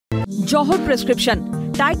Johor Prescription.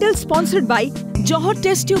 Title sponsored by Johor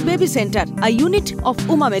Test Tube Baby Center, a unit of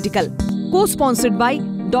Uma Medical. Co-sponsored by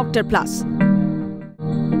Dr. Plus.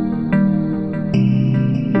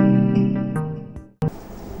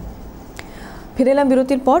 ফিরে এলাম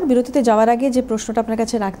বিরতির পর। বিরতিতে যাওয়ার আগে যে প্রশ্নটা আপনার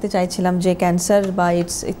কাছে রাখতে চাইছিলাম, যে ক্যান্সার বা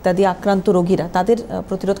এইডস ইত্যাদি আক্রান্ত রোগীরা, তাদের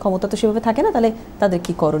প্রতিরোধ ক্ষমতা তো সেভাবে থাকে না, তাহলে তাদের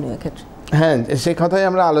কি করণীয় ক্ষেত্রে? হ্যাঁ, সেই কথাই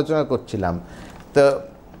আমরা আলোচনা করছিলাম। তো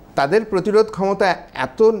তাদের প্রতিরোধ ক্ষমতা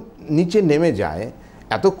এত নিচে নেমে যায়,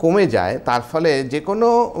 এত কমে যায়, তার ফলে যে কোনো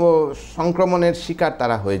সংক্রমণের শিকার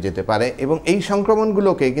তারা হয়ে যেতে পারে। এবং এই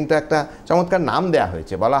সংক্রমণগুলোকে কিন্তু একটা চমৎকার নাম দেওয়া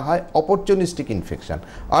হয়েছে, বলা হয় অপরচুনিস্টিক ইনফেকশন,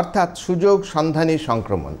 অর্থাৎ সুযোগ সন্ধানী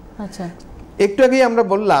সংক্রমণ। আচ্ছা, একটু আগেই আমরা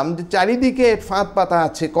বললাম যে চারিদিকে ফাঁদ পাতা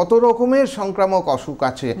আছে, কত রকমের সংক্রামক অসুখ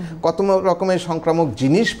আছে, কত রকমের সংক্রামক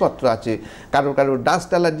জিনিসপত্র আছে। কারোর কারোর ডাস্ট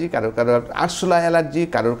অ্যালার্জি, কারোর কারোর আরশোলা অ্যালার্জি,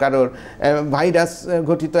 কারোর কারোর ভাইরাস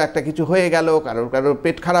ঘটিত একটা কিছু হয়ে গেল, কারোর কারোর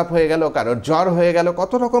পেট খারাপ হয়ে গেল, কারোর জ্বর হয়ে গেল,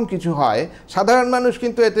 কত রকম কিছু হয়। সাধারণ মানুষ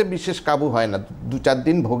কিন্তু এতে বিশেষ কাবু হয় না, 2-4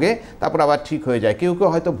 দিন ভোগে, তারপর আবার ঠিক হয়ে যায়, কেউ কেউ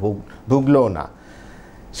হয়তো ভুগলও না।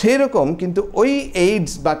 সেই রকম কিন্তু ওই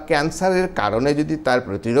এইডস বা ক্যান্সারের কারণে যদি তার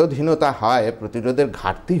প্রতিরোধহীনতা হয়, প্রতিরোধের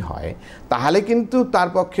ঘাটতি হয়, তাহলে কিন্তু তার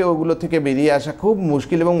পক্ষে ওগুলো থেকে বেরিয়ে আসা খুব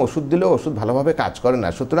মুশকিল, এবং ওষুধ দিলেও ওষুধ ভালোভাবে কাজ করে না।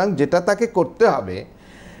 সুতরাং যেটা তাকে করতে হবে,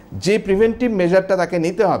 যে প্রিভেন্টিভ মেজারটা তাকে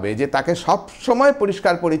নিতে হবে, যে তাকে সব সময়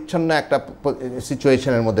পরিষ্কার পরিচ্ছন্ন একটা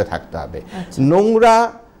সিচুয়েশনের মধ্যে থাকতে হবে, নোংরা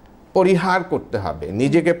পরিহার করতে হবে,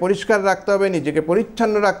 নিজেকে পরিষ্কার রাখতে হবে, নিজেকে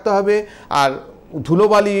পরিচ্ছন্ন রাখতে হবে। আর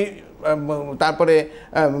ধুলোবালি, তারপরে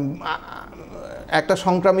একটা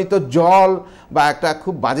সংক্রামিত জল বা একটা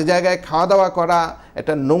খুব বাজে জায়গায় খাওয়া দাওয়া করা,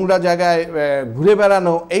 একটা নোংরা জায়গায় ঘুরে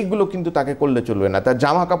বেড়ানো, এইগুলো কিন্তু তাকে করলে চলবে না। তার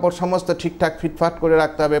জামা কাপড় সমস্ত ঠিকঠাক ফিটফাট করে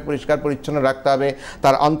রাখতে হবে, পরিষ্কার পরিচ্ছন্ন রাখতে হবে,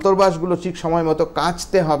 তার অন্তর্বাসগুলো ঠিক সময় মতো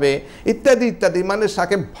কাচতে হবে, ইত্যাদি ইত্যাদি। মানে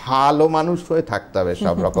তাকে ভালো মানুষ হয়ে থাকতে হবে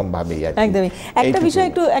সব রকমভাবেই। একদমই। একটা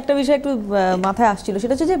বিষয় একটু মাথায় আসছিল,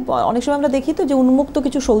 সেটা হচ্ছে যে অনেক সময় আমরা দেখি তো যে উন্মুক্ত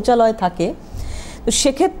কিছু শৌচালয় থাকে, তো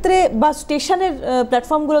সেক্ষেত্রে বা স্টেশনের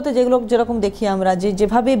প্ল্যাটফর্মগুলোতে যেরকম দেখি আমরা,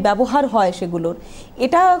 যেভাবে ব্যবহার হয় সেগুলোর,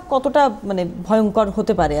 এটা কতটা মানে ভয়ঙ্কর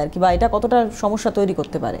হতে পারে আর কি, বা এটা কতটা সমস্যা তৈরি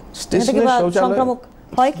করতে পারে? সংক্রামক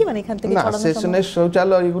হয় কি, মানে এখান থেকে না, স্টেশনের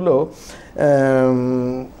শৌচালয়গুলো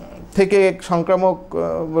থেকে সংক্রামক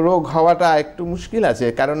রোগ হওয়াটা একটু মুশকিল আছে,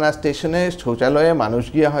 কারণ স্টেশনের শৌচালয়ে মানুষ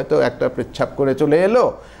গিয়ে হয়তো একটা পেচ্ছাপ করে চলে এলো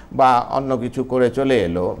বা অন্য কিছু করে চলে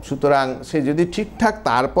এলো। সুতরাং সে যদি ঠিকঠাক,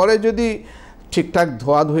 তারপরে যদি ঠিকঠাক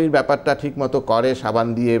ধোয়াধুয়ির ব্যাপারটা ঠিক মতো করে, সাবান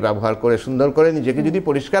দিয়ে ব্যবহার করে সুন্দর করে নিজেকে যদি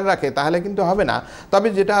পরিষ্কার রাখে, তাহলে কিন্তু হবে না। তবে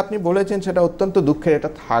যেটা আপনি বলেছেন সেটা অত্যন্ত দুঃখের। এটা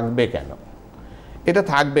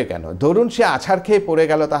থাকবে কেন? ধরুন সে আছাড় খেয়ে পড়ে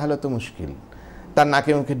গেল, তাহলে তো মুশকিল, তার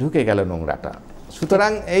নাকে মুখে ঢুকে গেল নোংরাটা।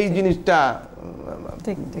 সুতরাং এই জিনিসটা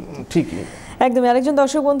ঠিকই। একদমই। আরেকজন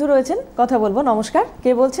দর্শক বন্ধু রয়েছেন, কথা বলবো। নমস্কার,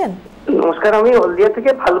 কে বলছেন? নমস্কার, আমি হলদিয়া থেকে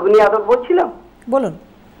ফাল্গুনি যাদব বলছিলাম। বলুন।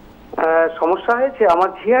 সমস্যা হয়েছে,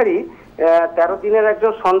 আমার ঝিয়ারি 13 দিনের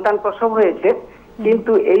একজন সন্তান প্রসব হয়েছে,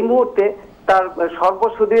 কিন্তু এই মুহূর্তে তার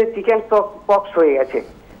সর্বশরীরে চিকেন পক্স হয়ে গেছে।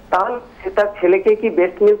 তাহলে সে তার ছেলেকে কি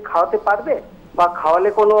ব্রেস্ট মিল্ক খাওয়াতে পারবে, বা খাওয়ালে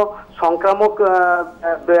কোনো সংক্রামক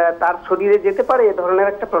তার শরীরে যেতে পারে? এ ধরনের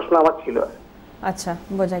একটা প্রশ্ন আমার ছিল। আচ্ছা,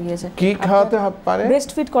 বোঝা গিয়েছে। কি খাওয়াতে পারে?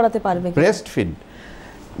 ব্রেস্ট ফিড করাতে পারবে? ব্রেস্ট ফিড,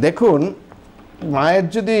 দেখুন, মায়ের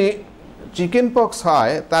যদি চিকেন পক্স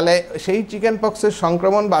হয়, তাহলে সেই চিকেন পক্সের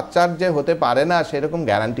সংক্রমণ বাচ্চার যে হতে পারে না, সেরকম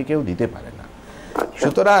গ্যারান্টি কেউ দিতে পারে না।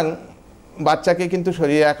 সুতরাং বাচ্চাকে কিন্তু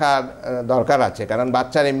সরিয়ে রাখার দরকার আছে, কারণ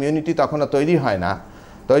বাচ্চার ইমিউনিটি তখনও তৈরি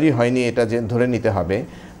হয়নি, এটা যে ধরে নিতে হবে।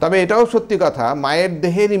 তবে এটাও সত্যি কথা, মায়ের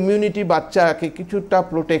দেহের ইমিউনিটি বাচ্চাকে কিছুটা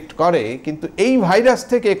প্রোটেক্ট করে, কিন্তু এই ভাইরাস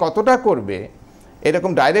থেকে কতটা করবে,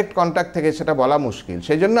 এরকম ডাইরেক্ট কন্ট্যাক্ট থেকে সেটা বলা মুশকিল।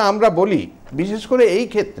 সেই জন্য আমরা বলি, বিশেষ করে এই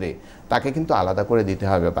ক্ষেত্রে তাকে কিন্তু আলাদা করে দিতে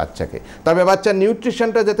হবে বাচ্চাকে। তবে বাচ্চার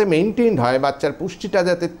নিউট্রিশনটা যাতে মেনটেইনড হয়, বাচ্চার পুষ্টিটা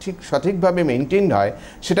যাতে সঠিকভাবে মেনটেইনড হয়,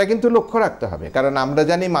 সেটা কিন্তু লক্ষ্য রাখতে হবে। কারণ আমরা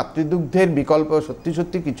জানি মাতৃদুগ্ধের বিকল্প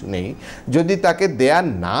সত্যি কিছু নেই। যদি তাকে দেয়া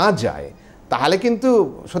না যায়, তাহলে কিন্তু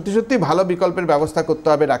সত্যি ভালো বিকল্পের ব্যবস্থা করতে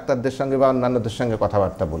হবে, ডাক্তারদের সঙ্গে বা অন্যান্যদের সঙ্গে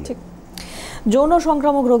কথাবার্তা বলে। যৌন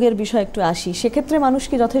সংক্রামক রোগের বিষয় একটু আসি, সেক্ষেত্রে মানুষ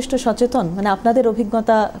কি যথেষ্ট সচেতন? মানে আপনাদের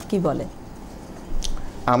অভিজ্ঞতা কি বলে?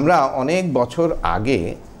 আমরা অনেক বছর আগে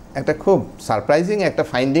একটা খুব সারপ্রাইজিং একটা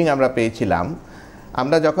ফাইন্ডিং আমরা পেয়েছিলাম।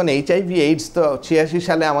 আমরা যখন HIV/AIDS তো 86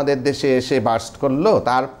 সালে আমাদের দেশে এসে বার্স্ট করলো,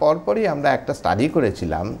 তার পরপরই আমরা একটা স্টাডি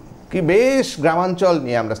করেছিলাম, কি বেশ গ্রামাঞ্চল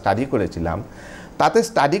নিয়ে আমরা স্টাডি করেছিলাম। তাতে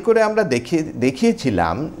স্টাডি করে আমরা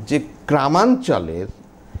দেখিয়েছিলাম যে গ্রামাঞ্চলের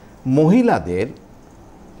মহিলাদের,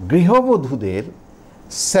 গৃহবধূদের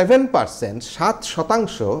 7%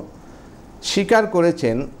 স্বীকার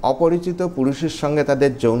করেছেন অপরিচিত পুরুষের সঙ্গে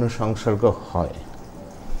তাদের যৌন সংসর্গ হয়।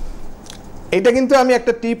 এটা কিন্তু আমি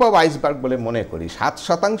একটা টিপ অফ আইসবার্গ বলে মনে করি।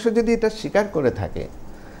 7% যদি এটা স্বীকার করে থাকে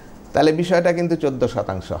তাহলে বিষয়টা কিন্তু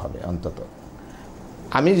 14% হবে অন্তত।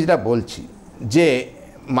 আমি যেটা বলছি যে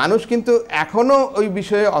মানুষ কিন্তু এখনো ওই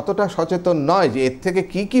বিষয়ে অতটা সচেতন নয় যে এর থেকে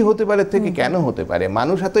কি হতে পারে, এর থেকে কেন হতে পারে।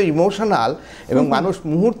 মানুষ এত ইমোশনাল এবং মানুষ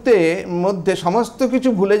মুহূর্তের মধ্যে সমস্ত কিছু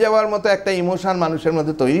ভুলে যাওয়ার মতো একটা ইমোশন মানুষের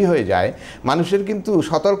মধ্যে তৈরি হয়ে যায়। মানুষের কিন্তু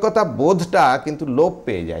সতর্কতা বোধটা কিন্তু লোপ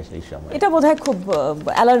পেয়ে যায় সেই সময়। এটা বোধহয় খুব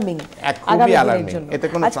অ্যালার্মিং খুবই অ্যালার্মিং। এতে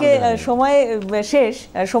কোনো আজকে সময় শেষ,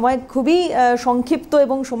 সময় খুবই সংক্ষিপ্ত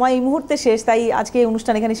এবং সময় এই মুহূর্তে শেষ, তাই আজকে এই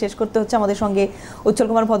অনুষ্ঠান এখানে শেষ করতে হচ্ছে। আমাদের সঙ্গে উজ্জ্বল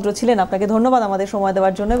কুমার ভদ্র ছিলেন, আপনাকে ধন্যবাদ আমাদের সময় দেওয়ার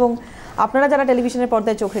জন্য, এবং আপনারা যারা টেলিভিশনের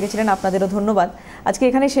পর্দায় চোখ রেখেছিলেন আপনাদেরও ধন্যবাদ। আজকে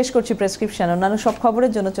এখানে শেষ করছি প্রেসক্রিপশন। অন্যান্য সব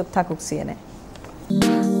খবরের জন্য চোখ থাকুক CNA.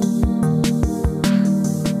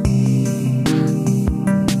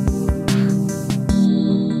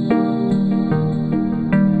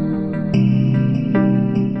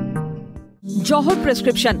 Johor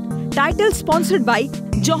Prescription. Title sponsored by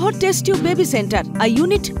Johor Test Tube Baby Center, a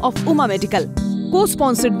unit of Uma Medical.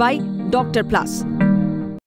 Co-sponsored by Dr. Plus.